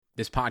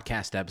This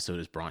podcast episode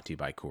is brought to you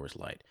by Coors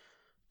Light.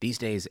 These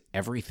days,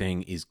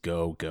 everything is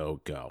go, go,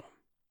 go.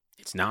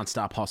 It's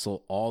nonstop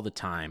hustle all the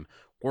time.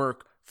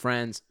 Work,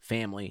 friends,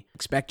 family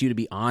expect you to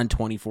be on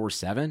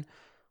 24/7.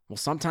 Well,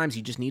 sometimes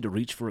you just need to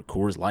reach for a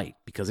Coors Light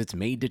because it's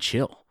made to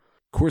chill.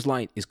 Coors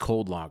Light is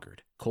cold lagered,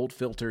 cold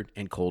filtered,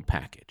 and cold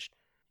packaged.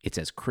 It's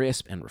as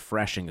crisp and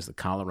refreshing as the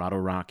Colorado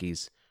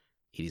Rockies.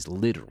 It is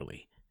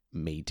literally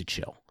made to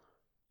chill.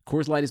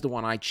 Coors Light is the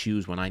one I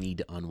choose when I need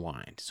to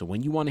unwind. So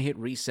when you want to hit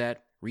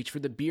reset, reach for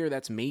the beer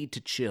that's made to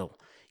chill.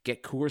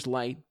 Get Coors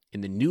Light in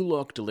the new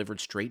look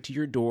delivered straight to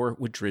your door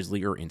with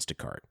Drizzly or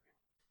Instacart.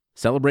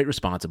 Celebrate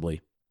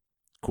responsibly.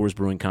 Coors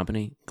Brewing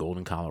Company,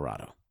 Golden,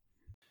 Colorado.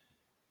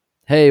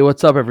 Hey,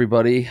 what's up,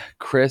 everybody?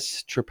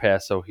 Chris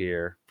Trapasso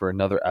here for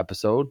another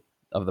episode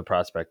of the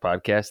Prospect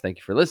Podcast. Thank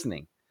you for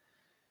listening.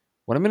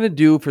 What I'm going to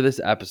do for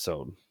this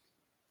episode,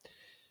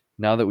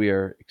 now that we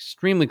are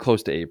extremely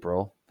close to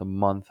April, the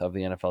month of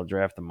the NFL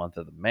Draft, the month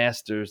of the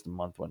Masters, the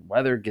month when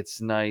weather gets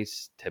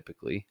nice,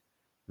 typically.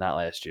 Not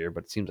last year,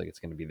 but it seems like it's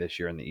going to be this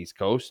year on the East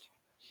Coast.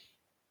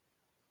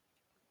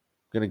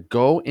 I'm going to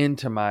go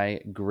into my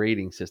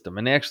grading system.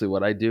 And actually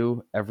what I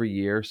do every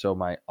year, so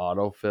my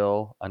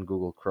autofill on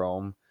Google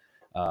Chrome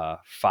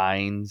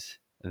finds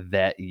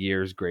that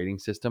year's grading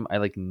system.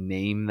 I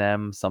name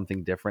them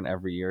something different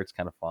every year. It's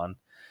kind of fun.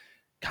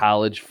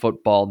 College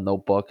football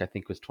notebook, I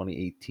think was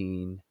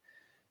 2018.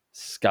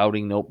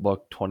 Scouting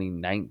notebook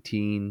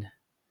 2019.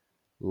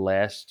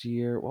 Last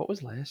year, what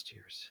was last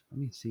year's? Let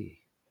me see.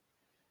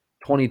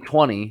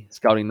 2020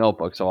 scouting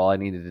notebook. So all I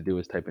needed to do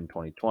was type in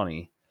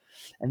 2020.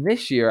 And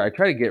this year I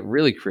try to get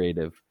really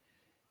creative.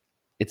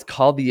 It's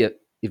called the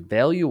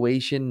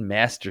Evaluation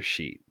Master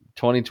Sheet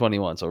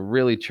 2021. So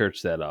really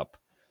church that up.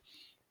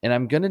 And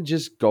I'm going to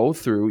just go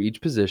through each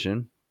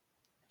position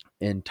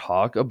and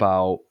talk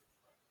about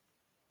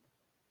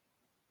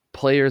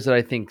players that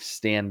I think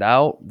stand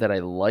out, that I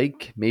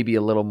like maybe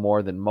a little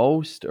more than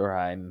most, or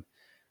I'm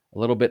a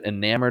little bit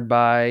enamored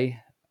by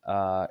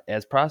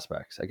as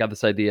prospects. I got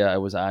this idea. I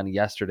was on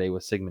yesterday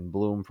with Sigmund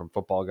Bloom from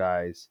Football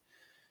Guys,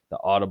 the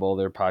Audible,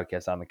 their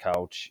podcast On the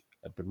Couch.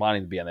 I've been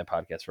wanting to be on that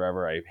podcast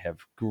forever. I have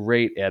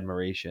great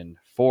admiration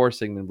for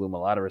Sigmund Bloom, a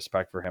lot of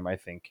respect for him. I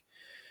think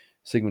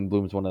Sigmund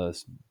Bloom is one of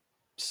the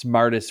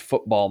smartest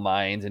football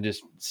minds and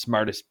just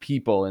smartest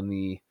people in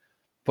the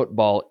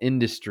football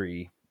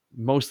industry,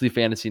 mostly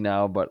fantasy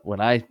now. But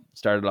when I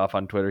started off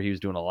on Twitter, he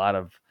was doing a lot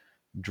of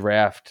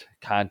draft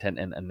content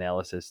and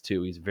analysis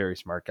too. He's a very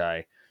smart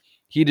guy.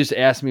 He just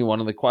asked me one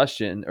of the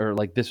question, or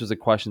this was a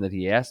question that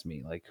he asked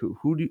me,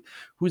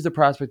 who's the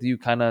prospect that you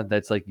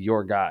that's like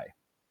your guy?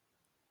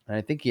 And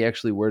I think he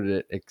actually worded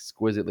it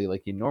exquisitely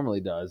like he normally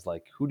does.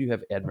 Who do you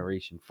have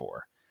admiration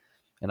for?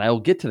 And I will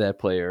get to that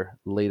player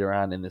later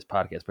on in this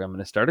podcast, but I'm going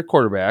to start at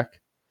quarterback.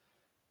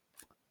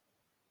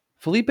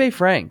 Felipe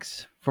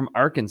Franks from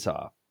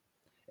Arkansas.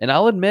 And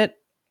I'll admit,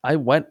 I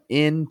went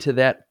into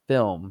that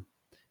film,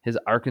 his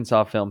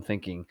Arkansas film,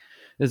 thinking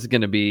this is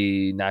going to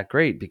be not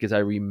great because I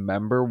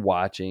remember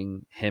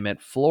watching him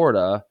at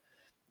Florida,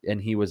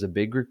 and he was a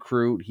big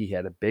recruit. He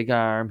had a big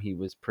arm. He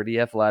was pretty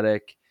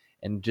athletic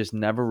and just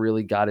never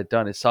really got it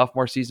done. His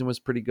sophomore season was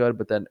pretty good,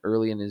 but then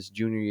early in his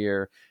junior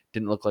year,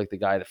 didn't look like the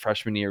guy. The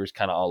freshman year was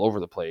kind of all over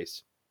the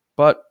place.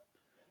 But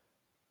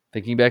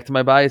thinking back to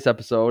my bias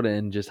episode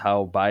and just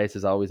how bias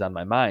is always on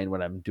my mind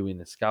when I'm doing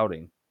the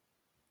scouting,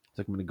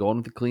 so I'm going to go in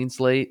with a clean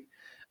slate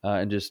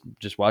and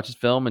just watch his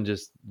film and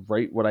just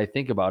write what I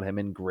think about him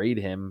and grade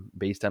him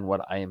based on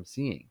what I am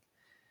seeing.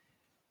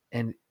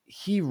 And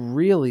he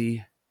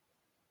really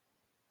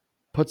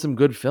put some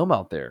good film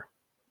out there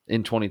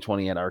in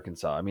 2020 at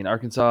Arkansas. I mean,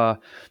 Arkansas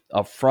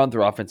up front,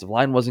 their offensive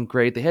line wasn't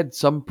great. They had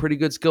some pretty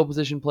good skill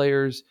position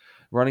players.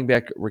 Running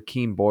back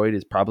Rakeem Boyd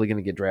is probably going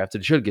to get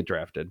drafted. He should get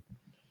drafted.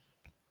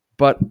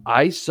 But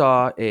I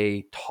saw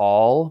a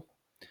tall,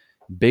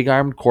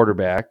 big-armed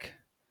quarterback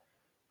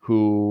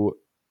who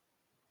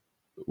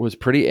was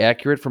pretty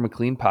accurate from a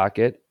clean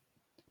pocket,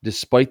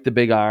 despite the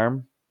big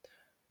arm,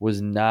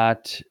 was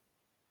not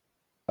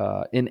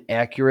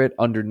inaccurate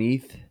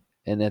underneath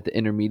and at the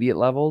intermediate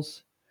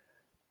levels.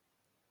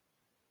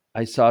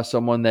 I saw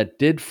someone that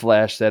did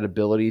flash that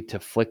ability to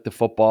flick the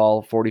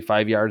football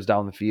 45 yards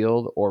down the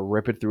field or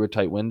rip it through a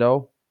tight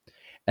window.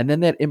 And then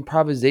that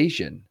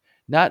improvisation,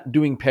 not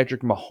doing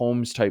Patrick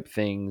Mahomes type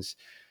things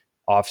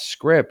off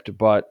script,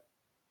 but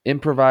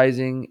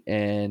improvising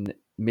and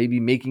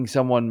maybe making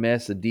someone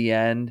miss a D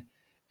end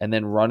and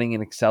then running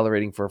and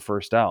accelerating for a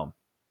first down.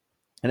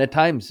 And at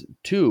times,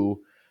 too,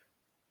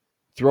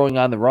 throwing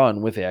on the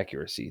run with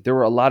accuracy. There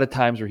were a lot of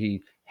times where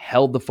he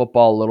held the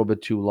football a little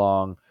bit too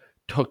long,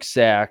 took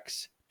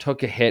sacks,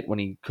 took a hit when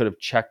he could have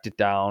checked it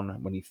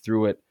down, when he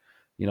threw it,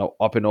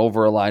 up and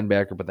over a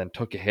linebacker, but then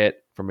took a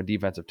hit from a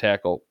defensive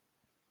tackle.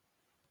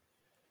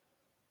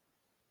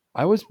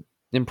 I was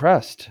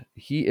impressed.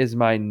 He is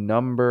my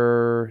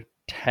number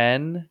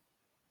 10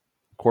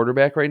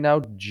 quarterback right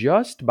now,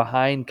 just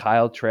behind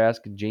Kyle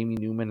Trask, Jamie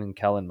Newman, and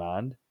Kellen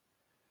Mond.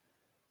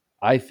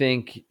 I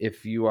think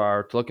if you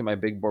are to look at my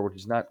big board,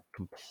 which is not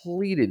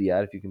completed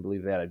yet, if you can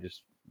believe that, I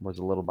just was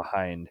a little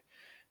behind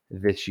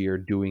this year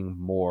doing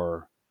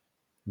more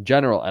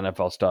general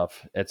NFL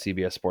stuff at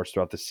CBS Sports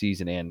throughout the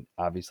season and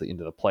obviously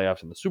into the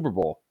playoffs and the Super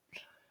Bowl.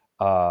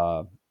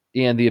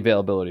 And the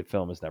availability of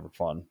film is never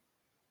fun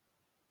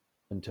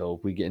until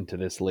we get into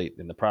this late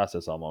in the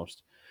process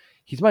almost.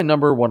 He's my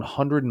number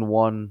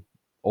 101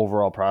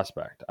 overall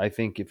prospect. I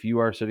think if you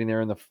are sitting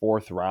there in the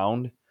fourth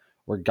round,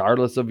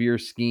 regardless of your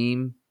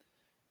scheme,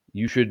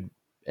 you should,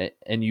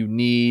 and you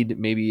need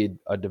maybe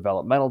a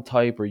developmental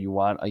type, or you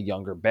want a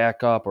younger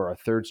backup or a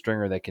third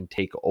stringer that can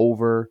take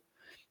over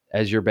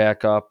as your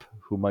backup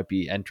who might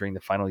be entering the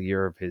final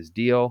year of his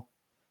deal.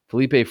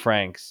 Felipe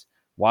Franks,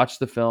 watch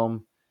the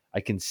film. I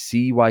can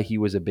see why he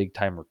was a big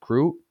time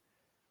recruit.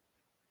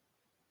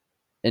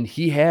 And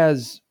he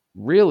has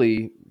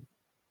really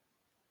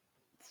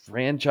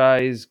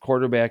franchise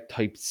quarterback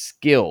type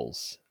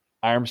skills,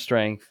 arm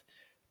strength,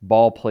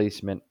 ball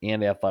placement,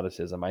 and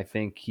athleticism. I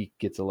think he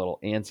gets a little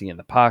antsy in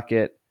the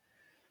pocket.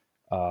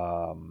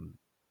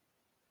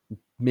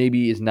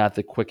 Maybe is not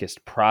the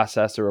quickest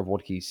processor of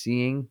what he's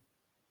seeing.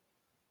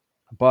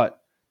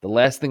 But the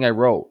last thing I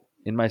wrote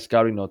in my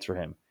scouting notes for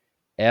him,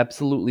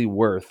 absolutely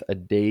worth a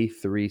day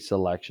 3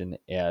 selection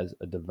as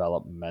a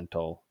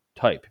developmental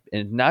type.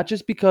 And not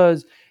just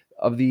because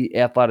of the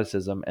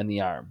athleticism and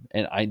the arm.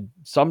 And I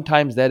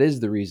sometimes that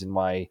is the reason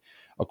why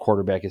a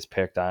quarterback is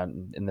picked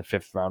on in the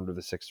 5th round or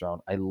the 6th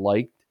round. I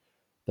liked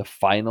the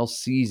final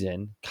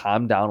season,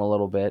 calmed down a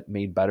little bit,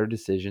 made better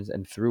decisions,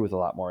 and threw with a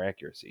lot more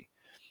accuracy.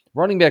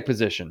 Running back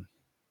position.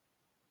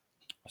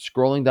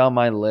 Scrolling down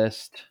my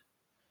list,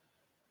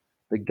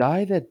 the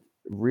guy that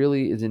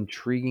really is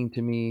intriguing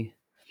to me,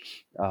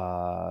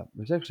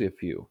 there's actually a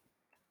few,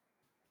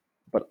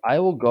 but I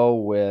will go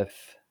with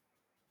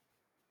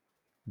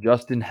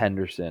Justin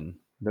Henderson,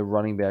 the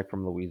running back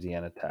from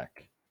Louisiana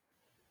Tech.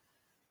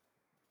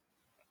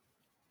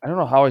 I don't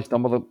know how I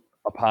stumbled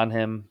upon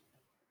him,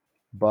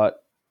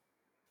 but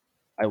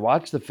I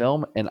watched the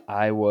film and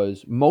I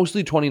was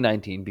mostly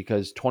 2019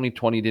 because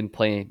 2020 didn't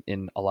play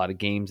in a lot of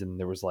games. And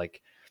there was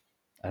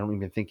I don't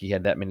even think he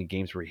had that many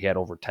games where he had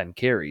over 10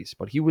 carries,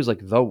 but he was like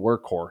the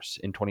workhorse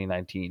in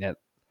 2019 at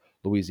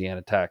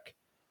Louisiana Tech.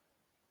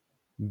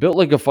 Built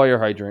like a fire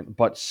hydrant,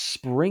 but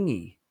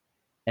springy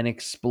and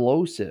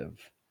explosive.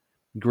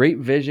 Great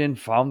vision,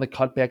 found the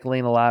cutback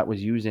lane a lot,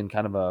 was used in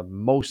kind of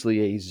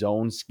mostly a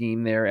zone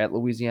scheme there at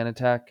Louisiana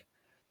Tech.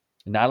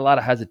 Not a lot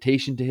of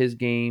hesitation to his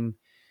game.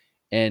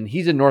 And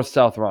he's a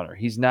north-south runner.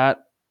 He's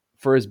not,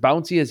 for as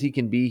bouncy as he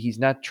can be, he's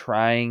not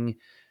trying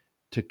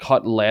to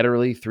cut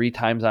laterally 3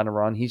 times on a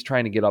run. He's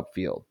trying to get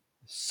upfield,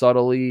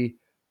 subtly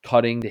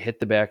cutting to hit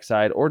the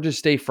backside or just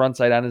stay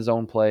frontside on his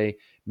own play,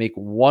 make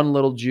one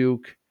little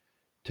juke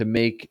to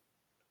make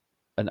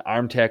an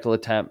arm tackle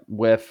attempt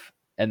whiff,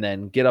 and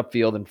then get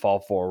upfield and fall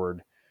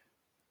forward,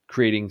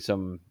 creating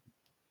some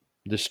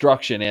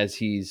destruction as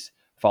he's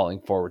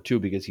falling forward too,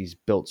 because he's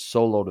built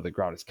so low to the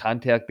ground. His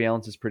contact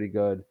balance is pretty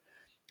good.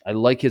 I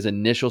like his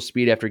initial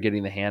speed after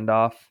getting the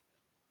handoff.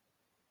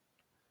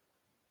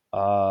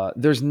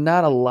 There's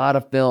not a lot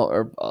of film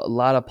or a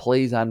lot of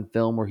plays on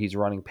film where he's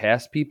running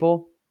past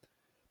people,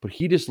 but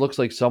he just looks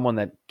like someone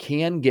that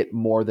can get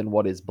more than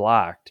what is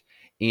blocked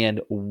and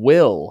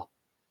will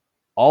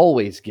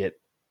always get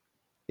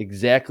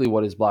exactly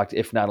what is blocked,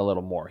 if not a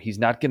little more. He's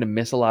not going to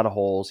miss a lot of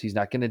holes. He's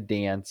not going to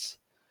dance.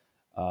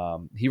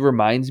 He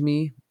reminds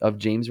me of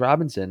James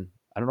Robinson.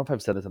 I don't know if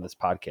I've said this on this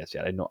podcast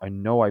yet. I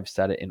know I've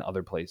said it in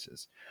other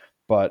places,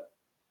 but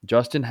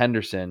Justin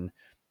Henderson,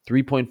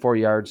 3.4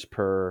 yards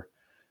per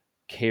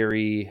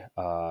carry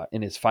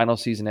in his final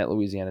season at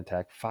Louisiana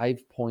Tech,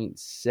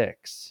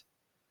 5.6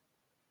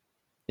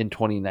 in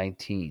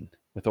 2019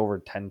 with over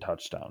 10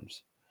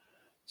 touchdowns.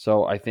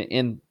 So I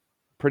think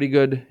pretty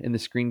good in the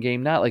screen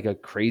game. Not like a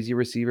crazy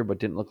receiver, but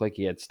didn't look like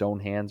he had stone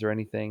hands or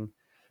anything.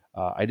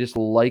 I just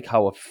like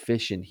how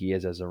efficient he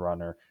is as a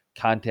runner.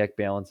 Contact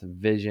balance,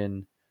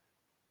 vision,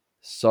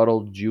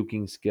 subtle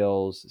juking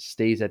skills,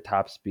 stays at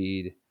top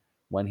speed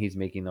when he's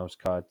making those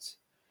cuts.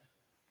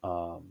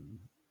 And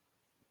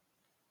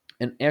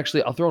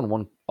actually, I'll throw in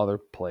one other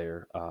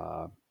player.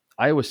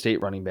 Iowa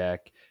State running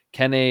back,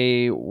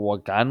 Kene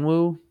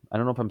Waganwu. I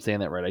don't know if I'm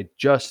saying that right. I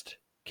just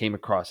came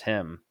across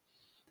him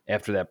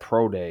after that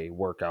pro day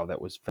workout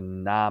that was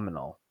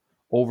phenomenal.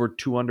 Over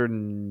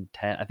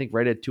 210, I think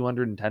right at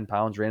 210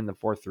 pounds, ran in the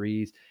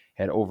 4.3s,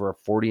 had over a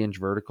 40-inch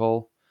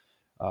vertical.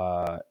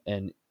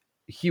 And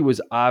he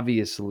was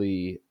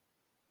obviously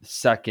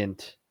second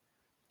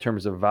in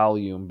terms of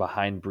volume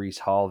behind Breece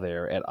Hall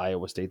there at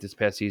Iowa State this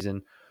past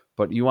season.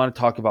 But you want to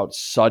talk about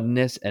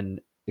suddenness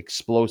and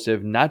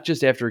explosive, not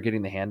just after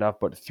getting the handoff,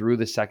 but through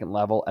the second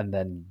level and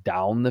then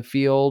down the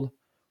field.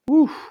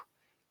 Woo!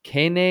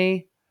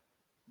 Kene,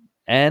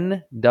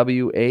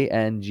 Nwangwu.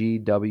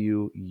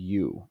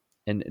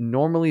 And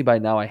normally by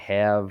now I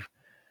have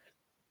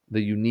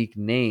the unique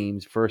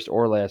names, first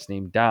or last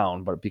name,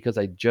 down, but because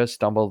I just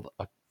stumbled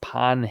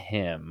upon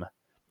him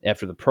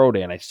after the pro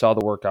day and I saw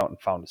the workout and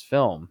found his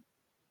film,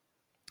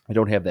 I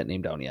don't have that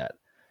name down yet.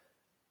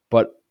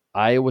 But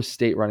Iowa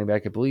State running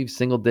back, I believe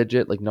single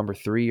digit, like number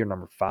 3 or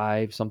number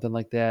 5, something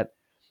like that.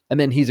 And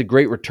then he's a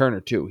great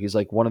returner too. He's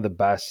like one of the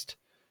best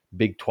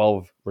Big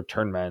 12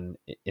 return men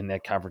in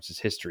that conference's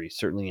history,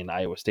 certainly in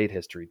Iowa State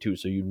history too.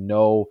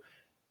 So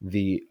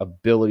the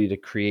ability to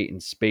create in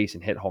space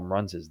and hit home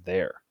runs is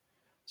there.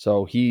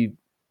 So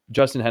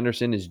Justin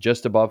Henderson is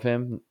just above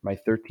him,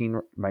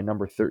 my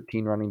number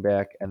 13 running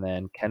back, and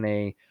then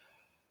Kene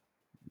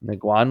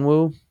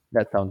Ngwanwu.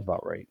 That sounds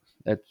about right.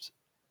 That's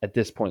at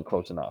this point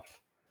close enough.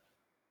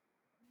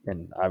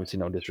 And obviously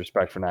no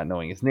disrespect for not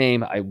knowing his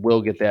name. I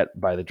will get that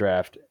by the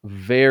draft.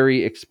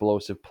 Very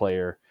explosive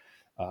player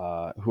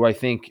who I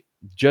think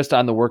just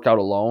on the workout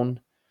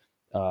alone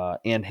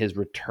and his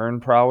return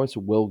prowess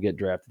will get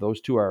drafted.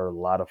 Those two are a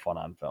lot of fun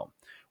on film.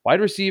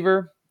 Wide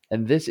receiver,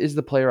 and this is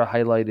the player I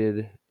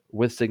highlighted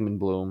with Sigmund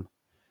Bloom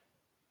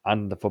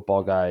on the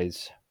Football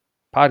Guys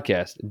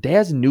podcast,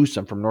 Daz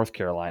Newsome from North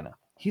Carolina.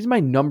 He's my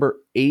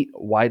number 8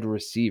 wide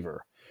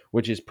receiver,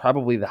 which is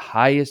probably the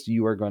highest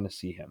you are going to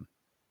see him.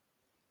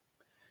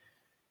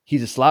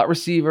 He's a slot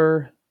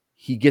receiver.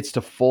 He gets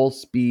to full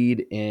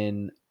speed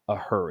in a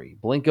hurry.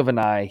 Blink of an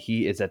eye,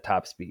 he is at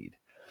top speed.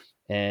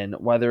 And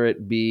whether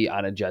it be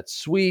on a jet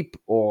sweep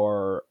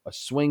or a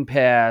swing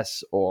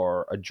pass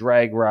or a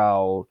drag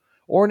route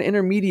or an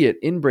intermediate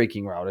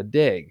in-breaking route, a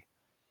dig,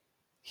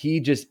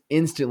 he just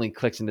instantly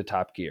clicks into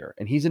top gear.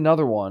 And he's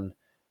another one,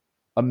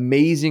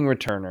 amazing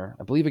returner.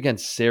 I believe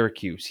against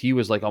Syracuse, he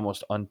was like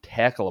almost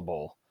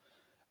untackleable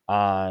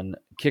on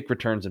kick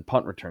returns and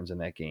punt returns in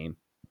that game.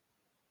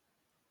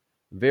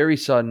 Very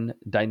sudden,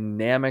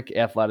 dynamic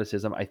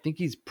athleticism. I think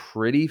he's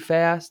pretty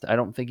fast. I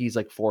don't think he's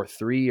like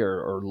 4.3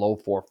 or low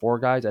 4.4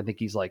 guys. I think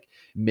he's like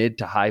mid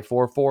to high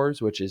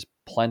 4.4s, which is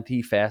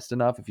plenty fast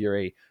enough if you're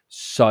a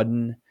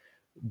sudden,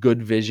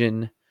 good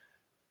vision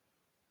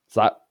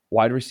slot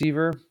wide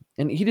receiver.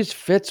 And he just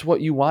fits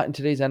what you want in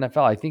today's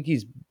NFL. I think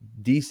he's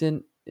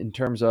decent in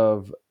terms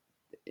of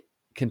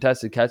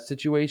contested catch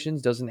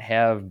situations, doesn't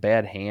have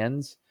bad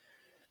hands.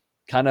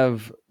 Kind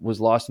of was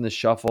lost in the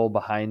shuffle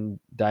behind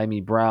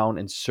Dyami Brown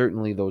and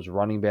certainly those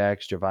running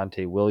backs,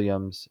 Javonte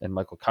Williams and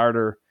Michael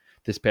Carter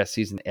this past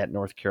season at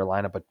North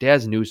Carolina. But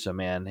Daz Newsome,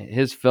 man,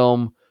 his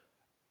film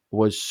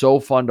was so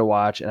fun to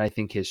watch. And I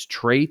think his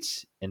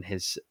traits and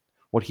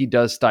what he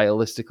does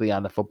stylistically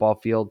on the football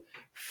field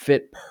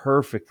fit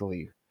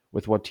perfectly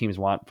with what teams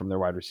want from their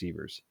wide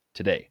receivers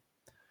today.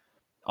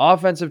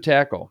 Offensive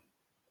tackle,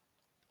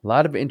 a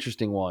lot of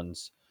interesting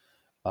ones.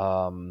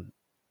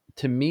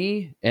 To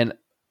me, and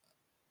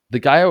the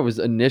guy I was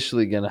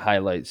initially going to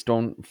highlight,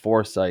 Stone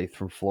Forsythe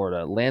from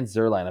Florida, Lance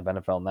Zierlein of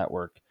NFL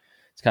Network,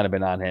 has kind of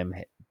been on him,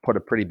 put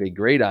a pretty big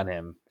grade on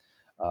him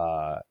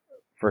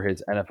for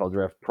his NFL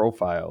draft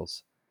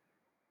profiles.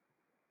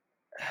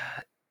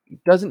 He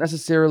doesn't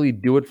necessarily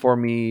do it for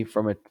me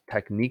from a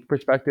technique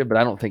perspective, but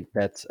I don't think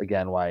that's,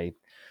 again, why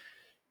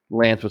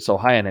Lance was so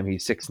high on him.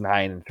 He's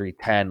 6'9 and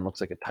 310, looks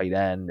like a tight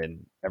end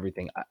and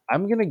everything.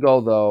 I'm going to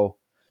go, though,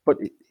 but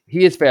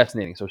he is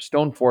fascinating. So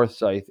Stone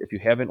Forsythe, if you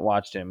haven't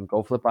watched him,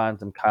 go flip on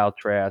some Kyle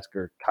Trask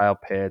or Kyle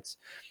Pitts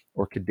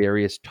or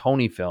Kadarius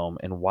Toney film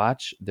and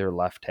watch their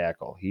left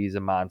tackle. He's a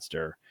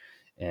monster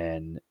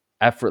and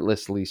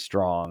effortlessly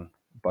strong,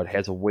 but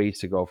has a ways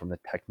to go from the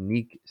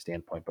technique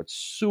standpoint, but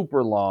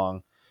super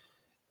long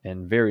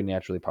and very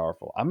naturally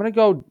powerful. I'm going to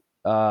go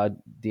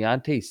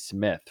Deontay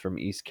Smith from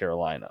East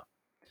Carolina.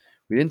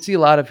 We didn't see a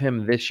lot of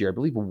him this year. I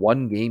believe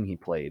one game he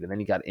played, and then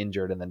he got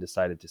injured and then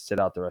decided to sit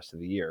out the rest of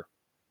the year.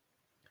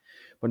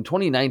 But in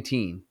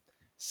 2019,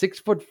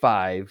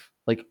 6'5",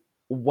 like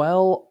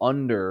well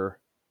under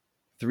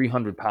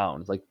 300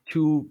 pounds,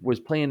 was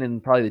playing in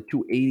probably the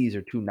 280s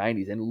or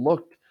 290s and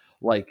looked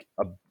like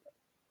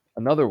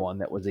another one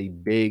that was a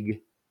big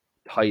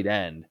tight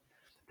end.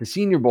 The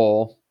Senior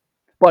Bowl,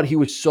 but he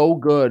was so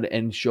good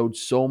and showed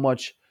so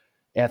much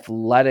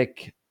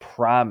athletic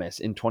promise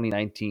in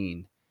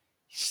 2019.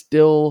 He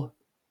still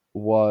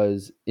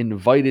was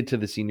invited to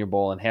the Senior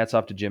Bowl, and hats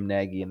off to Jim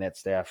Nagy and that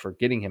staff for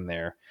getting him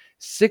there.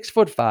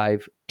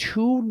 6'5",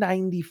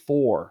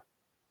 294,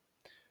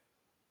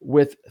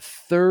 with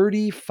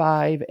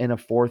 35 and a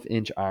 1/4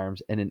 inch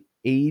arms and an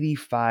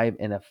 85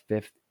 and a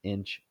 1/5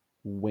 inch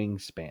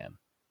wingspan.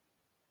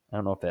 I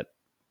don't know if that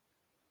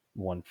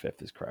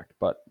 1/5 is correct,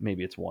 but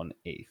maybe it's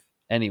 1/8.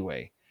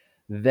 Anyway,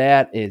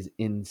 that is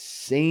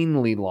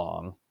insanely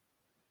long.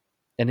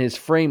 And his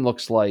frame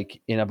looks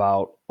like in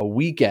about a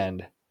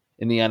weekend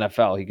in the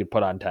NFL, he could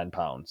put on 10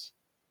 pounds.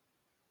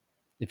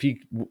 If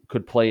he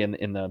could play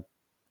in the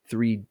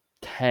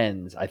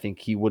 310s, I think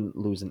he wouldn't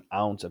lose an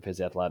ounce of his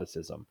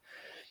athleticism.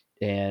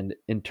 And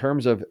in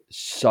terms of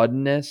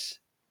suddenness,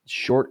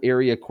 short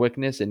area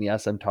quickness, and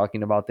yes, I'm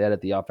talking about that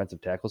at the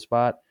offensive tackle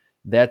spot,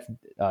 that's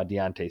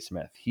Deontay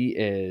Smith. He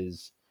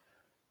is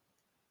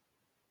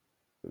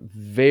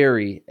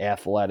very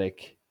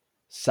athletic,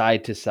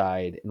 side to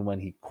side, and when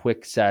he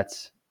quick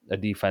sets a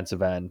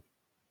defensive end,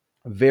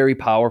 very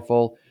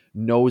powerful,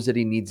 knows that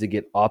he needs to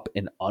get up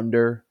and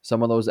under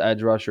some of those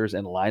edge rushers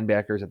and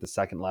linebackers at the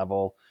second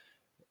level.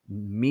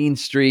 Mean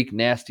streak,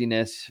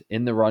 nastiness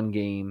in the run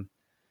game.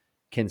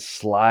 can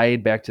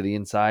slide back to the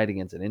inside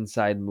against an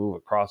inside move, a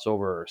crossover,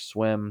 or a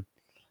swim.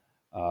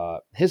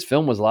 His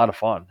film was a lot of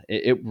fun.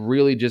 It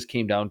really just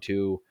came down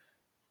to,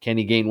 can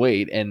he gain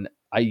weight? And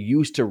I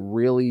used to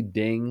really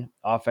ding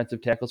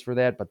offensive tackles for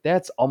that, but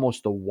that's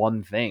almost the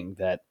one thing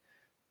that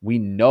we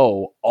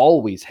know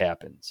always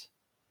happens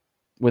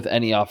with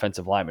any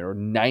offensive lineman, or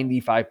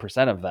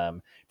 95% of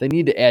them. They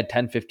need to add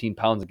 10, 15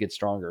 pounds to get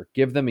stronger.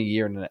 Give them a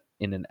year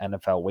in an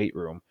NFL weight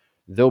room.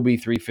 They'll be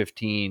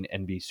 315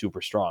 and be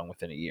super strong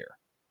within a year.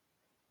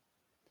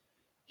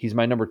 He's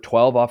my number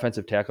 12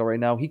 offensive tackle right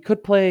now. He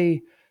could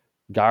play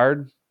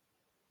guard.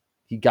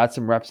 He got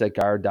some reps at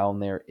guard down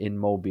there in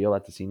Mobile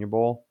at the Senior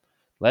Bowl.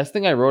 Last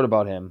thing I wrote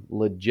about him,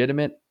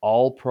 legitimate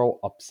all-pro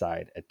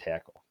upside at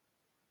tackle.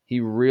 He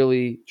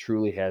really,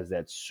 truly has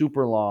that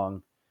super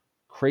long,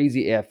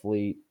 crazy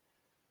athlete,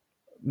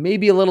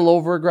 maybe a little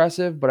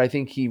over-aggressive, but I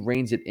think he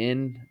reins it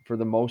in for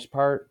the most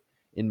part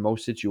in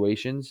most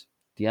situations.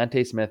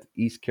 Deontay Smith,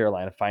 East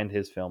Carolina, find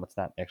his film. It's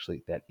not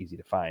actually that easy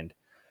to find.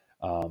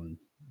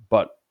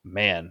 But,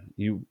 man,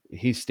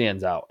 he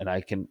stands out, and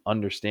I can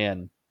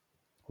understand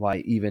why,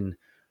 even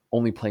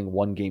only playing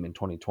one game in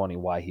 2020,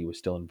 why he was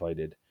still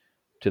invited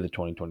to the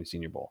 2020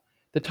 Senior Bowl.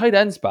 The tight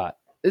end spot,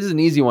 this is an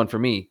easy one for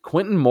me.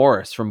 Quintin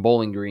Morris from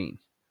Bowling Green,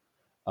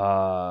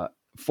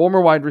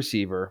 former wide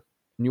receiver.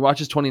 And you watch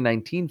his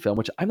 2019 film,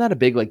 which I'm not a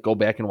big go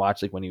back and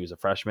watch when he was a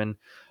freshman,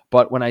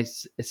 but when I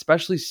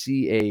especially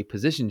see a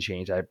position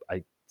change, I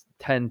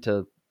tend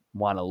to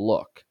want to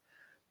look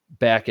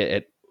back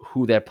at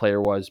who that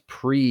player was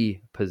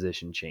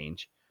pre-position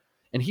change.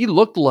 And he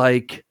looked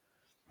like,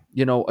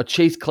 a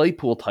Chase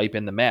Claypool type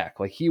in the MAC.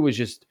 He was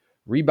just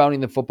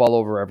rebounding the football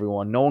over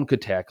everyone. No one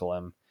could tackle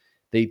him.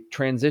 They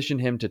transitioned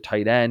him to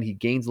tight end. He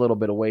gains a little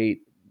bit of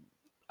weight.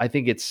 I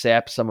think it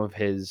saps some of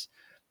his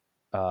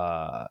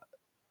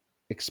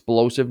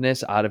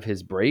explosiveness out of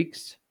his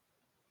breaks.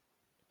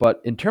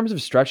 But in terms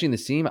of stretching the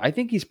seam, I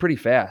think he's pretty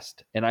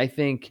fast. And I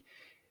think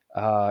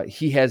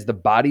he has the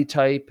body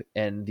type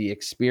and the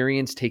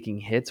experience taking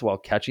hits while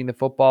catching the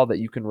football that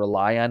you can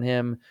rely on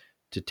him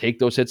to take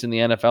those hits in the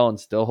NFL and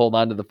still hold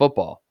on to the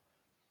football.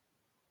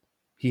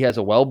 He has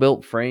a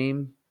well-built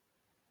frame.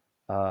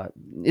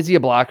 Is he a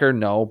blocker?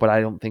 No, but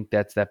I don't think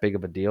that's that big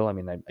of a deal. I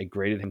mean, I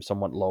graded him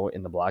somewhat low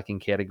in the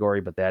blocking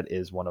category, but that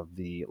is one of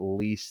the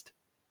least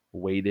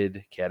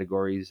weighted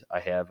categories I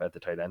have at the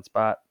tight end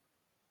spot.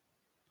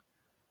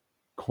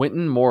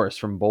 Quintin Morris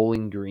from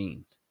Bowling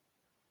Green.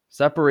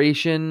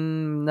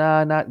 Separation,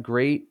 not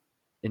great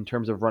in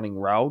terms of running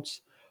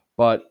routes.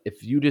 But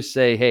if you just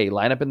say, hey,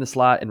 line up in the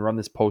slot and run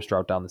this post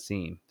route down the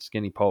seam,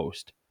 skinny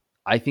post,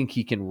 I think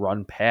he can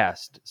run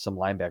past some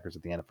linebackers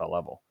at the NFL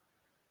level.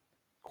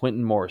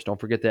 Quintin Morris, don't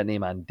forget that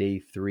name on day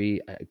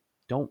 3. I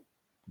don't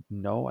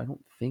know. I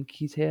don't think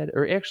he's had,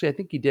 or actually, I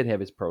think he did have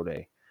his pro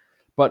day.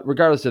 But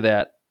regardless of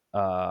that,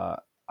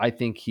 I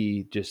think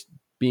he just,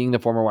 being the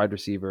former wide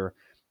receiver,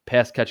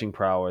 pass catching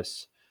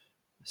prowess,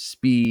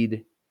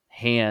 speed,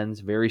 hands,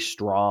 very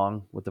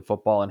strong with the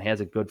football, and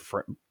has a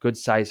good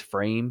size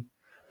frame.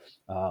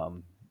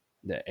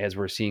 As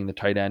we're seeing the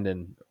tight end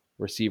and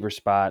receiver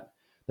spot,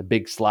 the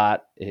big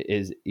slot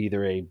is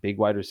either a big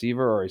wide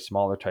receiver or a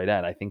smaller tight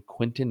end. I think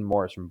Quintin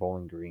Morris from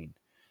Bowling Green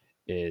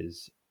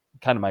is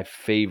kind of my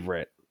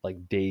favorite,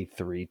 day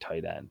 3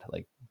 tight end,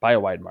 by a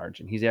wide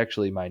margin. He's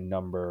actually my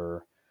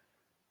number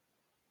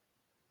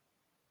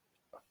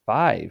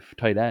 5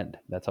 tight end.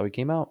 That's how he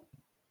came out,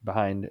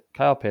 behind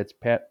Kyle Pitts,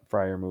 Pat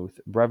Freiermuth,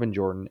 Brevin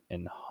Jordan,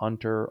 and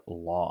Hunter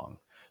Long.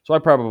 So I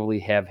probably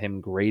have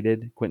him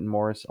graded, Quintin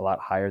Morris, a lot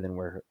higher than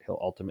where he'll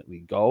ultimately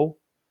go.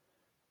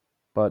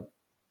 But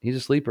he's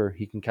a sleeper.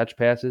 He can catch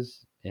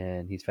passes,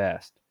 and he's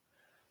fast.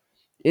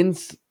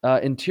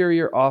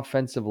 Interior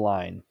offensive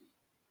line.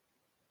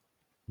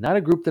 Not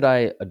a group that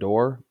I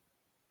adore.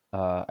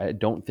 I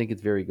don't think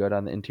it's very good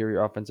on the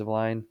interior offensive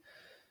line.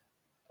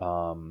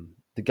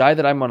 The guy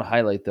that I'm going to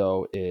highlight,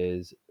 though,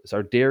 is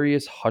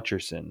Zardarius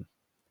Hutcherson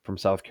from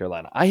South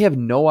Carolina. I have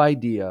no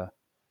idea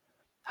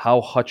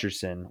how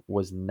Hutcherson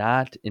was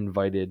not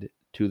invited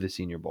to the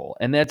Senior Bowl.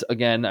 And that's,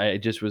 again, I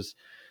just was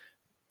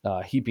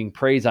heaping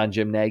praise on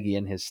Jim Nagy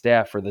and his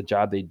staff for the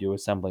job they do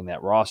assembling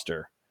that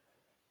roster.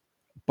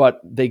 But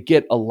they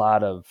get a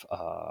lot of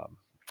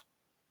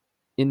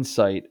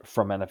insight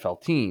from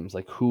NFL teams,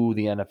 like who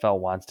the NFL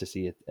wants to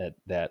see at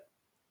that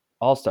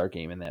All-Star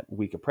game in that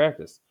week of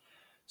practice.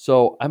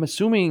 So I'm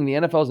assuming the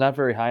NFL is not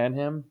very high on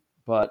him,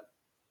 but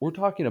we're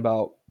talking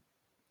about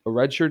a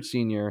redshirt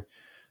senior,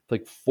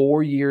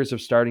 4 years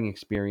of starting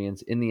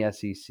experience in the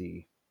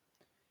SEC.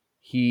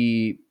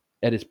 He,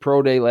 at his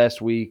pro day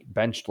last week,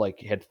 benched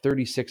had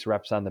 36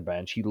 reps on the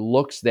bench. He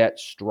looks that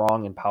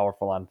strong and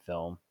powerful on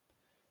film.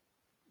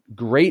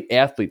 Great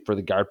athlete for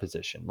the guard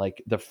position.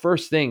 The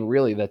first thing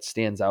really that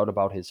stands out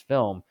about his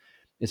film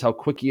is how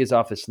quick he is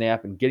off the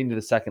snap and getting to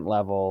the second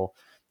level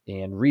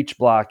and reach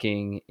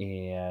blocking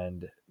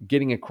and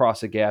getting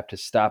across a gap to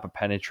stop a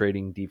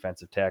penetrating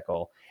defensive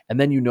tackle. And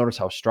then you notice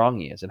how strong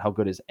he is and how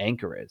good his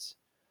anchor is.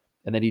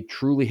 And that he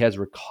truly has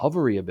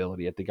recovery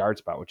ability at the guard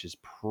spot, which is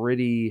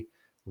pretty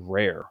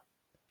rare,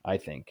 I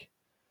think.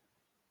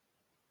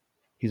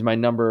 He's my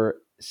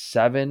number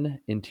 7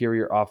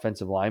 interior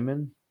offensive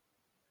lineman.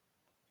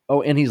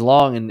 Oh, and he's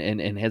long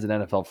and has an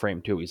NFL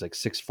frame too. He's like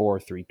 6'4",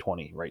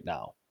 320 right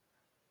now.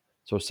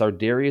 So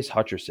Sardarius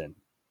Hutcherson,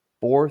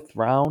 4th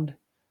round,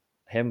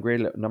 have him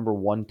graded at number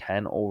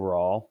 110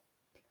 overall.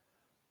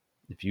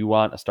 If you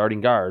want a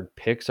starting guard,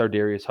 pick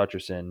Sardarius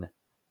Hutcherson.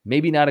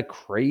 Maybe not a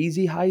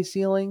crazy high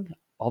ceiling,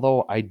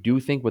 although I do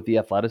think with the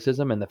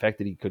athleticism and the fact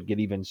that he could get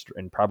even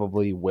and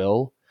probably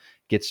will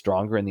get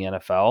stronger in the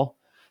NFL,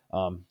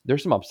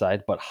 there's some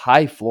upside, but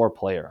high floor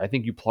player. I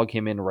think you plug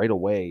him in right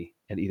away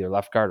at either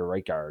left guard or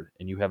right guard,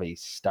 and you have a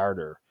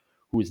starter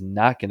who is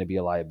not going to be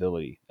a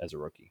liability as a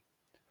rookie.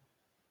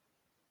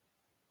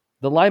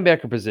 The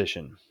linebacker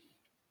position.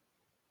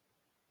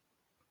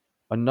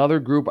 Another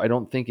group I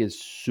don't think is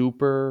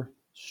super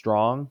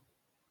strong.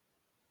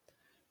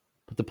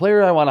 But the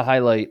player I want to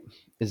highlight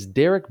is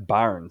Derek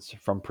Barnes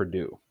from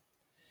Purdue.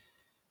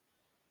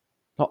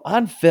 Now,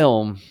 on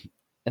film,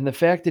 and the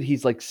fact that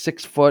he's like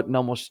 6 foot and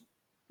almost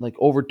like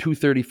over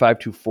 235,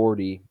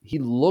 240, he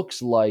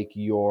looks like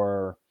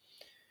your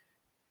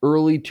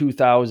early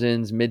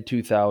 2000s, mid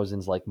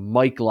 2000s, like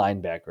Mike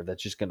linebacker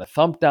that's just going to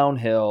thump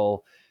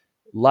downhill,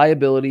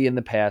 liability in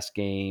the pass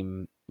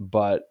game,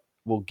 but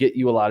will get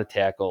you a lot of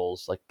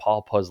tackles, like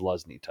Paul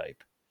Posluszny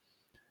type.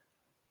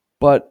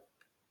 But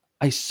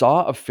I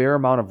saw a fair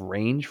amount of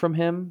range from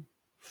him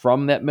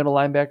from that middle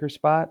linebacker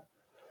spot.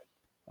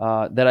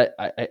 That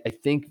I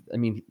think, I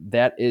mean,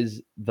 that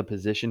is the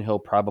position he'll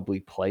probably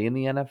play in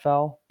the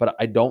NFL, but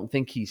I don't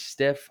think he's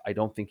stiff. I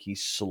don't think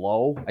he's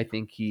slow. I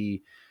think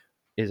he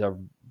is a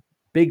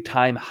big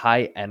time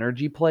high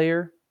energy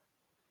player.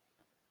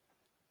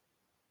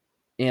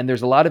 And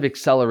there's a lot of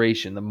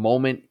acceleration. The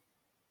moment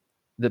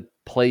the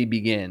play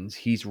begins,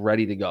 he's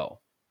ready to go.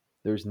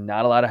 There's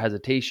not a lot of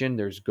hesitation.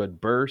 There's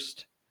good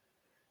burst.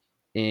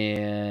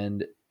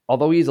 And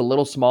although he's a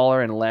little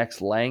smaller and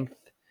lacks length,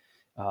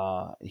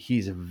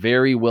 he's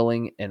very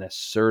willing and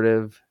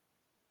assertive,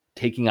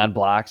 taking on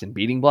blocks and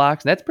beating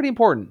blocks. And that's pretty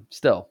important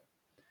still.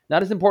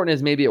 Not as important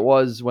as maybe it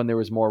was when there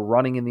was more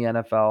running in the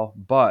NFL,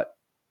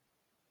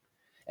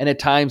 and at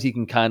times he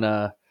can kind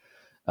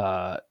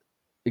of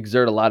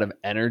exert a lot of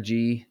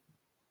energy.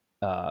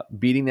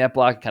 Beating that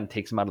block kind of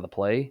takes him out of the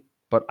play.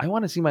 But I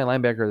want to see my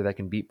linebacker that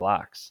can beat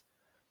blocks,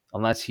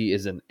 unless he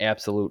is an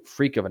absolute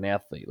freak of an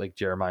athlete like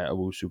Jeremiah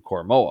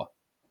Owusu-Koramoah.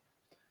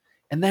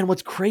 And then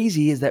what's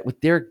crazy is that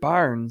with Derek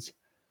Barnes,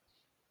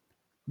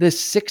 this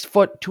 6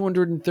 foot,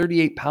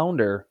 238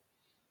 pounder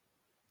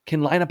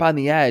can line up on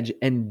the edge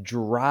and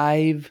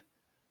drive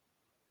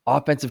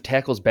offensive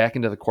tackles back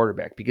into the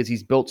quarterback because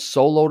he's built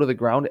so low to the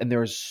ground and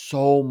there is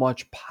so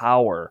much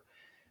power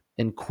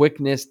and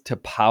quickness to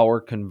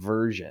power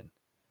conversion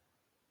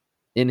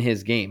in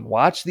his game.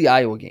 Watch the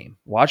Iowa game.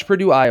 Watch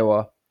Purdue,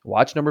 Iowa.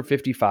 Watch number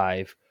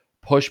 55.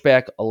 Push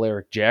back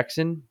Alaric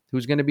Jackson,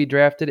 who's going to be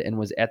drafted and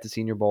was at the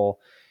Senior Bowl.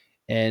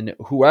 And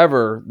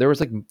whoever, there was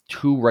like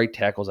 2 right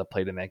tackles that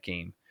played in that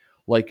game,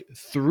 like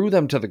threw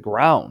them to the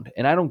ground.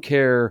 And I don't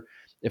care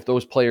if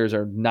those players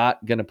are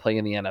not going to play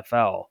in the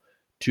NFL,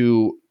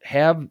 to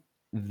have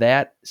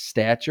that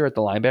stature at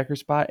the linebacker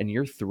spot and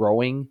you're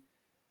throwing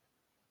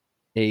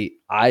a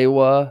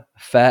Iowa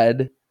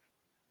fed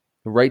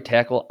right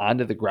tackle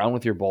onto the ground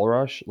with your bull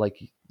rush, like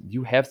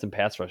you have some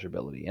pass rush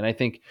ability. And I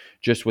think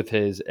just with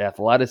his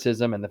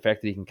athleticism and the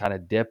fact that he can kind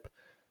of dip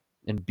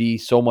and be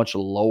so much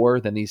lower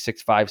than these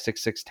 6'5",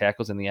 6'6"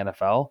 tackles in the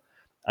NFL,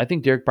 I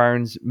think Derek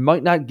Barnes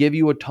might not give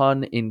you a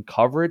ton in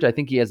coverage. I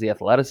think he has the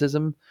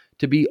athleticism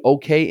to be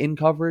okay in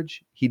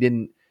coverage. He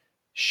didn't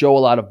show a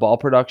lot of ball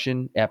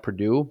production at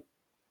Purdue,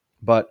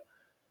 but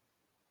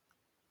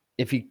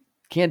if he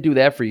can't do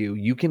that for you,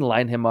 you can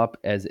line him up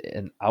as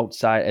an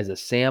outside, as a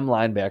Sam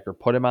linebacker,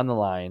 put him on the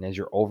line as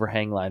your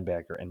overhang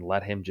linebacker and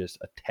let him just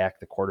attack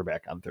the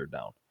quarterback on 3rd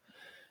down.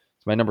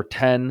 It's my number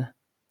 10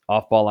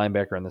 off-ball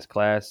linebacker in this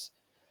class.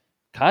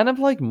 Kind of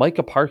like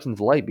Micah Parsons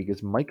light,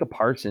 because Micah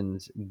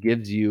Parsons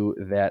gives you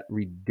that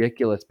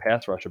ridiculous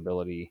pass rush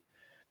ability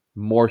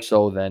more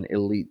so than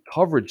elite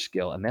coverage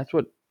skill. And that's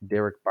what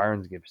Derek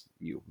Barnes gives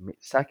you.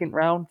 2nd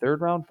round,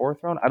 3rd round,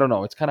 4th round? I don't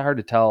know. It's kind of hard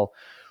to tell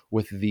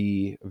with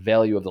the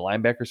value of the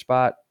linebacker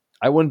spot.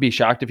 I wouldn't be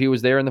shocked if he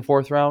was there in the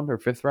 4th round or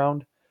 5th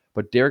round.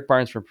 But Derek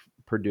Barnes from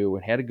Purdue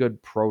and had a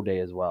good pro day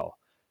as well.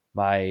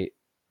 My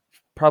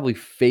probably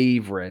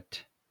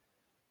favorite,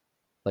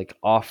 like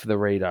off the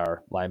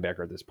radar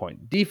linebacker at this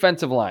point.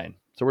 Defensive line.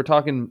 So we're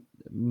talking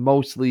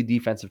mostly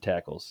defensive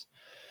tackles.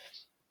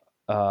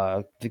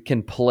 That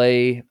can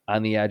play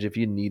on the edge if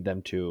you need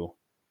them to.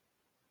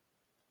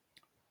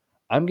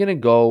 I'm going to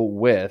go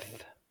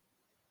with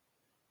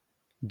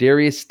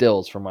Darius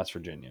Stills from West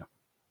Virginia.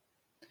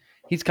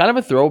 He's kind of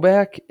a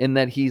throwback in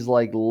that he's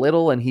like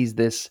little and he's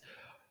this,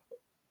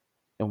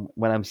 and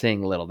when I'm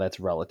saying little, that's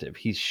relative.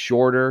 He's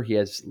shorter. He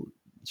has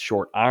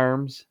short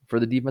arms for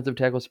the defensive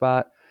tackle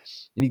spot.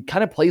 And he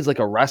kind of plays like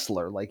a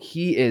wrestler. Like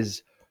he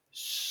is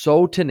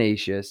so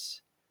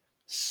tenacious,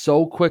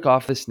 so quick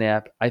off the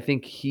snap. I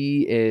think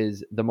he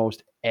is the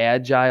most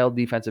agile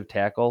defensive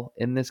tackle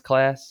in this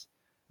class.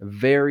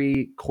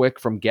 very quick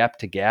from gap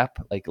to gap,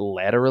 like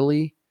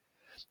laterally.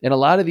 And a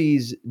lot of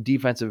these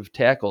defensive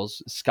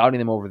tackles, scouting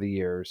them over the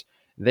years,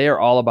 they are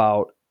all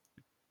about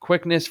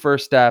quickness,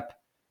 first step,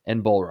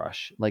 and bull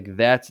rush. Like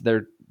that's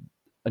their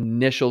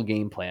initial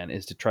game plan,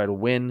 is to try to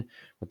win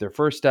with their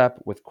first step,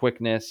 with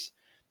quickness.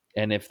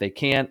 And if they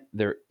can't,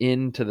 they're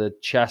into the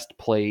chest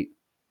plate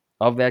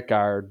of that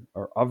guard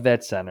or of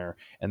that center,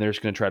 and they're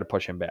just going to try to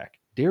push him back.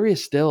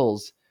 Darius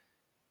Stills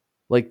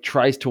like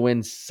tries to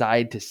win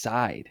side to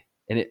side,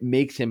 and it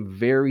makes him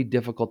very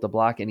difficult to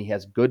block. And he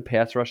has good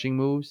pass rushing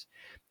moves,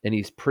 and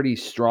he's pretty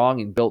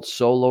strong and built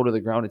so low to the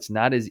ground. It's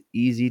not as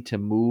easy to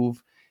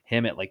move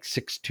him at like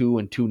 6'2"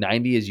 and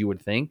 290 as you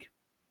would think.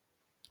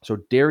 So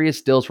Darius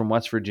Stills from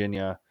West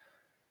Virginia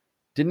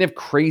didn't have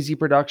crazy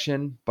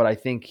production, but I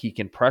think he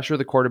can pressure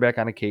the quarterback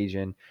on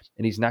occasion,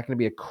 and he's not going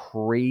to be a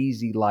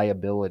crazy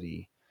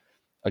liability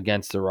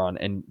against the run.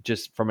 And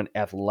just from an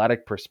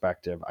athletic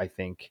perspective, I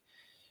think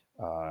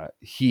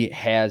he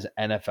has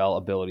NFL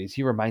abilities.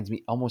 He reminds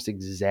me almost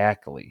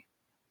exactly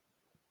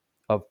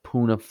of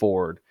Poona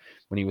Ford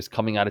when he was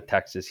coming out of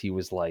Texas. He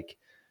was like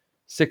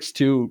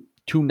 6'2",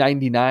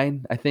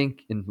 299, I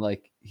think. And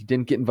like he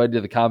didn't get invited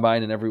to the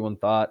combine, and everyone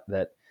thought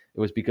that it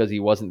was because he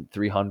wasn't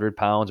 300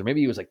 pounds, or maybe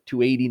he was like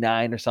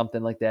 289 or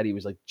something like that. He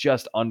was like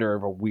just under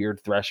a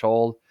weird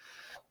threshold.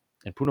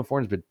 And Poona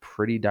Ford has been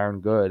pretty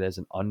darn good as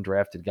an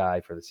undrafted guy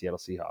for the Seattle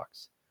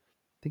Seahawks.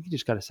 I think he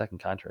just got a second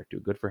contract,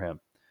 too. Good for him.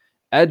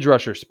 Edge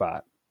rusher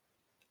spot.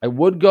 I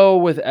would go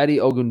with Eddie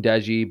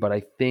Ogundeji, but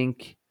I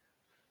think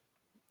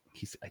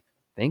he's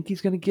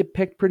going to get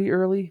picked pretty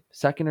early,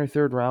 second or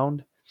third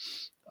round.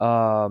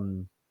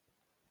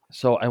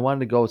 So I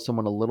wanted to go with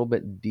someone a little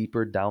bit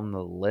deeper down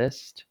the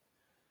list.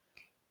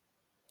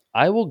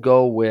 I will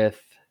go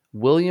with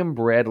William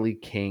Bradley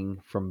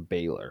King from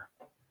Baylor.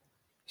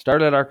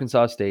 Started at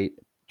Arkansas State,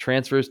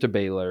 transfers to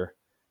Baylor,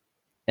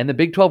 and the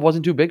Big 12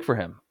 wasn't too big for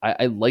him.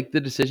 I like the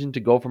decision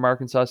to go from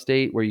Arkansas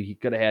State, where he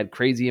could have had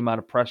crazy amount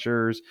of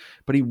pressures,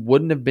 but he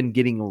wouldn't have been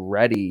getting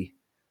ready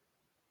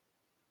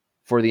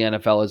for the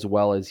NFL as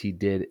well as he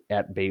did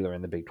at Baylor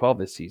in the Big 12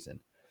 this season.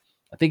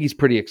 I think he's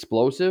pretty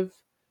explosive.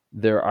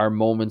 There are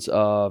moments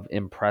of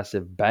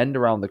impressive bend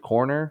around the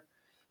corner.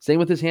 Same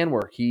with his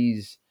handwork.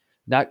 He's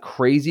not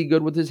crazy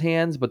good with his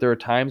hands, but there are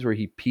times where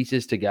he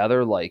pieces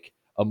together like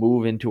a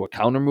move into a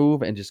counter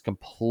move and just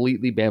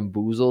completely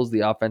bamboozles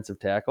the offensive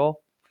tackle.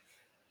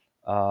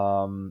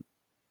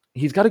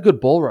 He's got a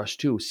good bull rush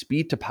too.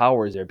 Speed to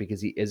power is there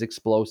because he is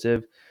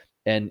explosive,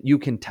 and you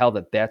can tell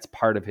that that's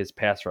part of his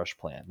pass rush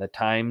plan. At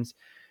times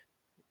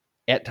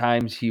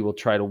he will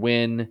try to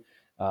win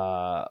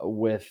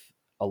with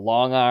a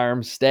long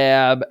arm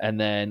stab, and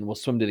then we'll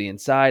swim to the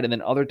inside. And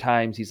then other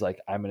times he's like,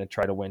 I'm going to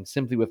try to win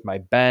simply with my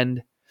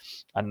bend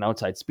on an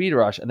outside speed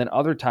rush. And then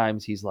other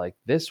times he's like,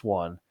 this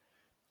one,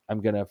 I'm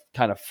going to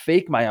kind of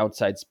fake my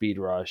outside speed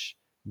rush,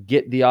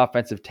 get the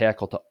offensive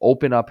tackle to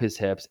open up his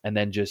hips, and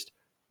then just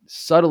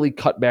subtly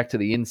cut back to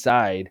the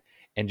inside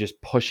and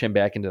just push him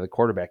back into the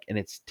quarterback. And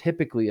it's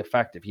typically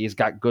effective. He's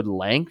got good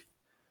length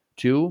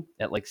too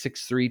at like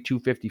 6'3",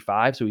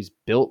 255. So he's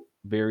built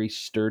very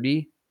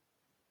sturdy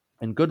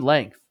and good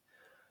length.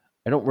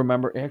 I don't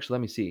remember. Actually,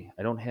 let me see.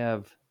 I don't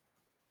have.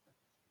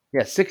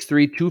 Yeah,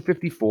 6'3",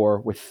 254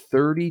 with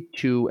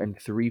 32 and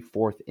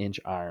 3/4 inch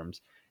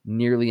arms,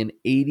 nearly an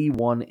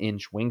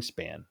 81-inch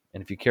wingspan.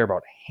 And if you care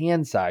about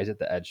hand size at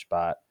the edge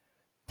spot,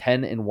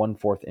 10 and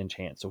 1/4 inch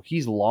hands. So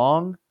he's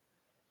long,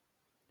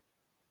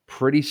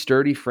 pretty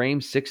sturdy frame,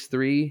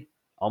 6'3",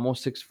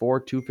 almost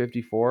 6'4",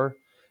 254.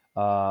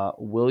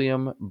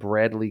 William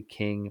Bradley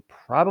King,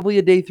 probably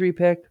a day 3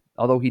 pick,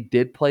 although he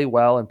did play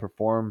well and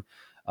perform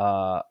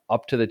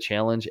up to the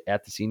challenge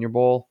at the Senior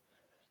Bowl.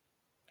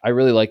 I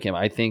really like him.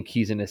 I think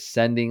he's an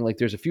ascending, like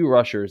there's a few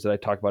rushers that I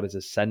talk about as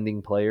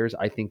ascending players.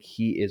 I think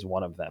he is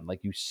one of them.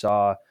 Like you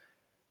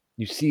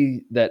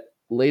see that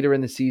later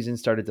in the season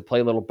started to play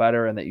a little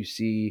better, and that you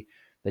see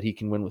that he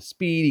can win with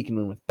speed, he can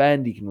win with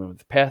bend, he can win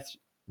with pass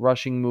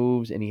rushing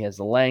moves, and he has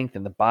the length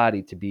and the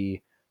body to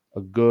be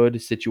a good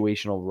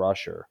situational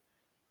rusher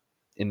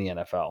in the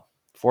NFL.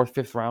 4th,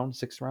 5th round,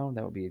 6th round,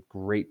 that would be a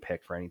great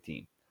pick for any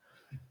team.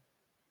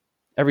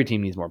 Every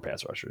team needs more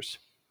pass rushers.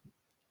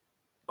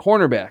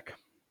 Cornerback.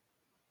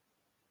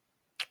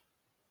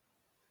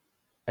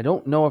 I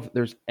don't know if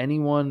there's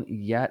anyone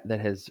yet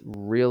that has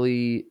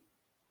really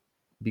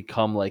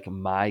become like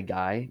my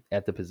guy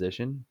at the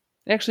position.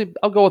 Actually,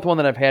 I'll go with one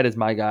that I've had as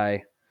my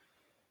guy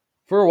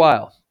for a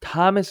while.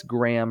 Thomas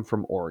Graham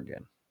from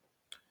Oregon.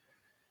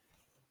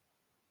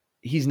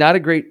 He's not a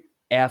great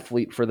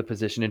athlete for the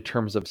position in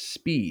terms of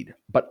speed,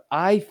 but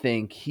I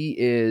think he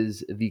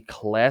is the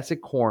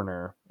classic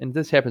corner, and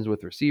this happens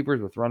with receivers,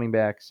 with running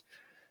backs,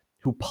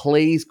 who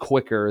plays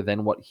quicker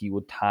than what he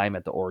would time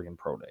at the Oregon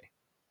Pro Day.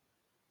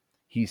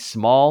 He's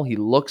small. He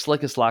looks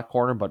like a slot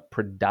corner, but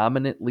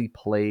predominantly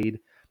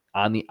played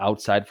on the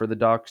outside for the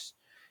Ducks.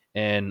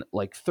 And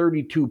like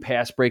 32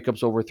 pass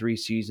breakups over 3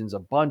 seasons, a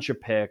bunch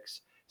of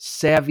picks,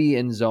 savvy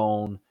in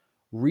zone,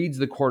 reads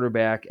the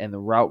quarterback and the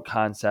route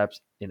concepts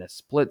in a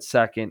split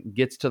second,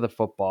 gets to the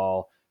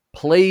football,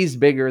 plays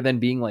bigger than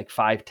being like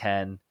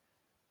 5'10",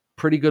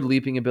 pretty good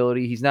leaping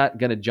ability. He's not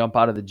going to jump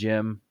out of the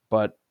gym,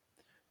 but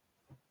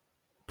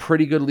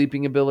pretty good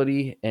leaping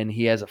ability, and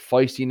he has a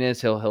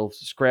feistiness. He'll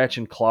scratch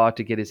and claw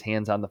to get his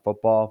hands on the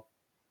football.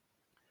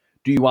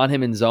 Do you want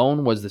him in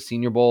zone? Was the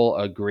Senior Bowl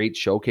a great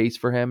showcase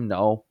for him?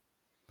 No.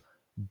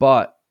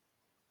 But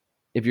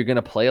if you're going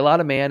to play a lot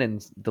of man,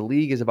 and the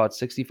league is about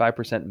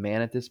 65%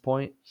 man at this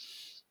point,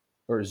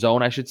 or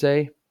zone, I should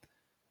say,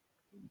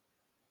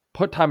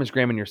 put Thomas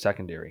Graham in your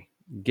secondary.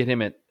 Get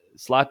him at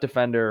slot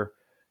defender,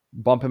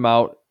 bump him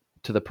out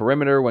to the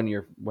perimeter when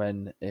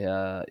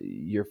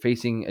you're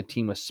facing a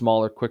team with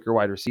smaller, quicker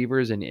wide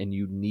receivers, and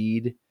you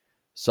need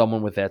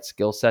someone with that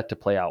skill set to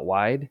play out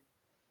wide.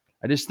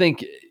 I just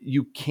think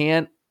you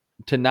can't,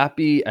 to not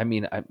be, I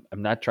mean,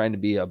 I'm not trying to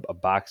be a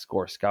box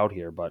score scout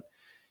here, but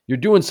you're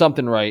doing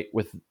something right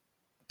with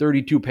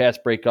 32 pass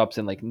breakups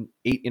and like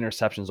 8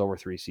 interceptions over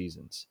 3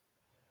 seasons.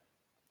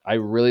 I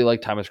really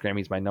like Thomas Graham.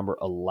 He's my number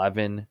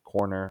 11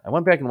 corner. I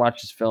went back and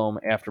watched his film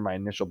after my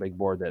initial big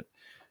board that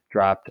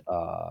dropped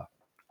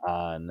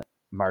on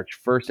March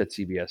 1st at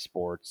CBS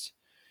Sports,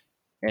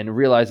 and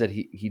realized that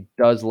he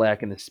does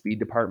lack in the speed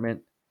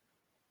department,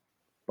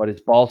 but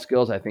his ball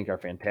skills I think are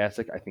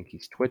fantastic. I think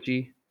he's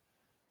twitchy.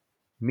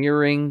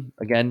 Mirroring,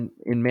 again,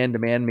 in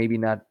man-to-man, maybe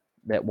not,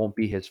 that won't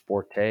be his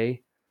forte,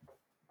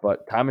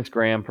 but Thomas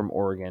Graham from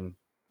Oregon,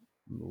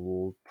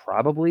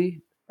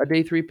 probably a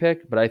day 3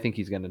 pick, but I think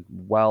he's going to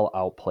well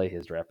outplay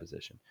his draft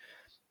position.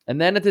 And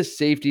then at this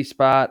safety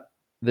spot,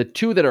 the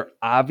two that are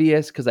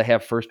obvious because I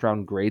have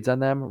first-round grades on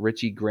them,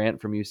 Richie Grant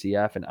from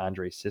UCF and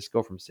Andre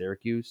Cisco from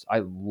Syracuse.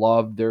 I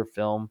love their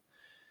film.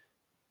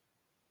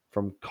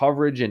 From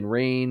coverage and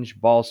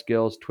range, ball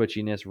skills,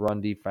 twitchiness,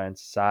 run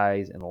defense,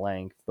 size, and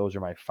length. Those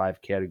are my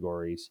 5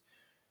 categories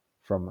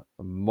from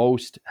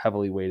most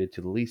heavily weighted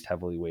to the least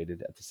heavily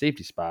weighted at the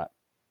safety spot.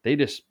 They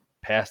just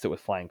passed it with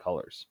flying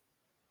colors.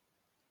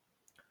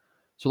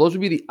 So those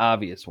would be the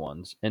obvious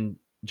ones. And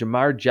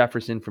Jamar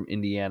Jefferson from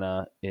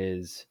Indiana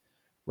is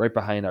right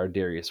behind our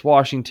Darius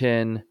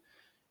Washington.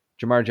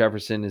 Jamar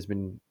Jefferson has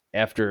been,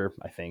 after,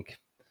 I think,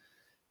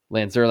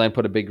 Lance Zierlein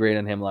put a big grade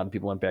on him, a lot of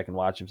people went back and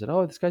watched him and said,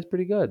 oh, this guy's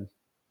pretty good.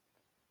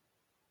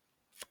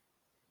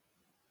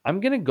 I'm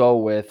going to go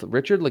with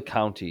Richard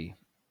LeCounte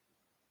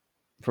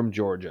from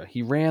Georgia.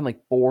 He ran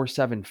like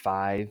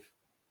 4.75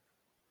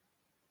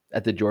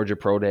 at the Georgia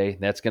Pro Day.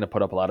 That's going to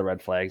put up a lot of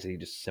red flags that he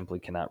just simply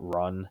cannot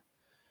run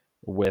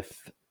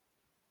with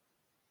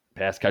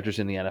pass catchers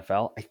in the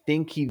NFL. I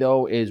think he,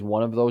 though, is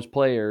one of those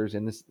players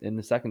in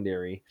the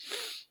secondary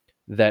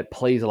that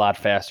plays a lot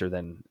faster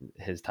than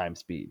his time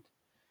speed.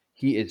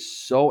 He is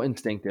so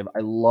instinctive. I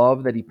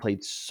love that he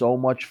played so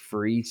much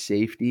free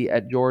safety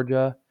at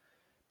Georgia.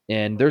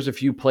 And there's a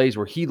few plays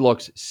where he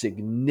looks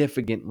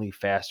significantly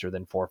faster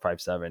than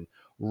 4.57,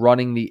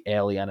 running the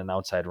alley on an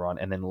outside run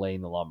and then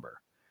laying the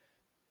lumber.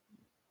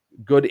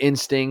 Good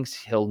instincts.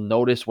 He'll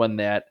notice when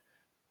that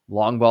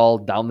long ball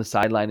down the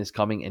sideline is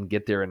coming and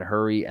get there in a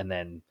hurry and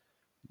then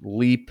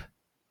leap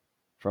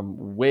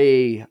from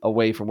way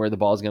away from where the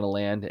ball is going to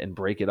land and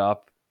break it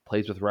up.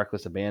 Plays with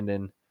reckless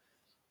abandon.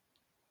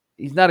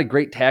 He's not a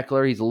great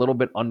tackler. He's a little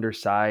bit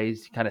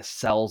undersized. He kind of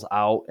sells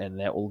out, and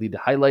that will lead to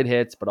highlight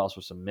hits, but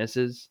also some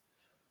misses.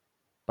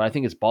 But I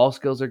think his ball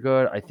skills are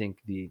good. I think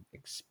the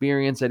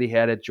experience that he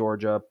had at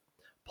Georgia,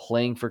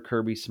 playing for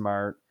Kirby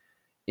Smart,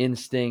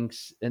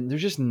 instincts, and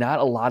there's just not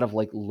a lot of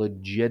like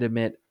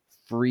legitimate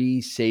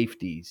free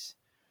safeties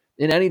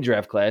in any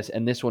draft class,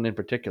 and this one in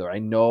particular. I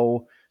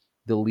know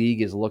the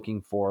league is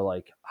looking for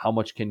like, how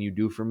much can you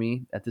do for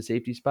me at the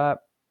safety spot?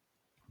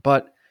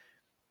 But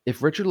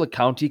if Richard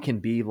LeCounte can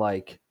be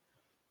like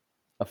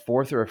a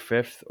 4th or a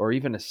 5th or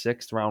even a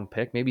 6th round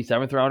pick, maybe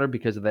 7th rounder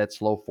because of that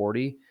slow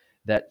 40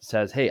 that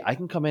says, hey, I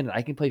can come in and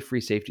I can play free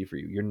safety for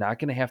you. You're not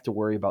going to have to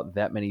worry about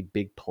that many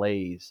big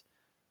plays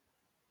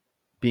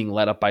being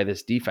led up by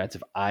this defense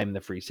if I'm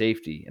the free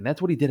safety. And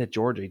that's what he did at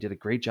Georgia. He did a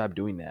great job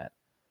doing that.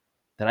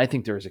 Then I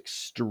think there's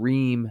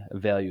extreme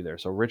value there.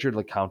 So Richard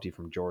LeCounte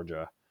from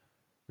Georgia,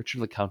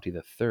 Richard LeCounte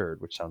III,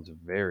 which sounds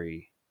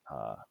very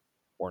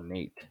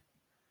ornate,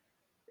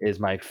 is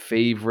my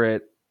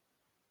favorite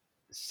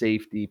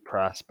safety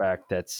prospect that's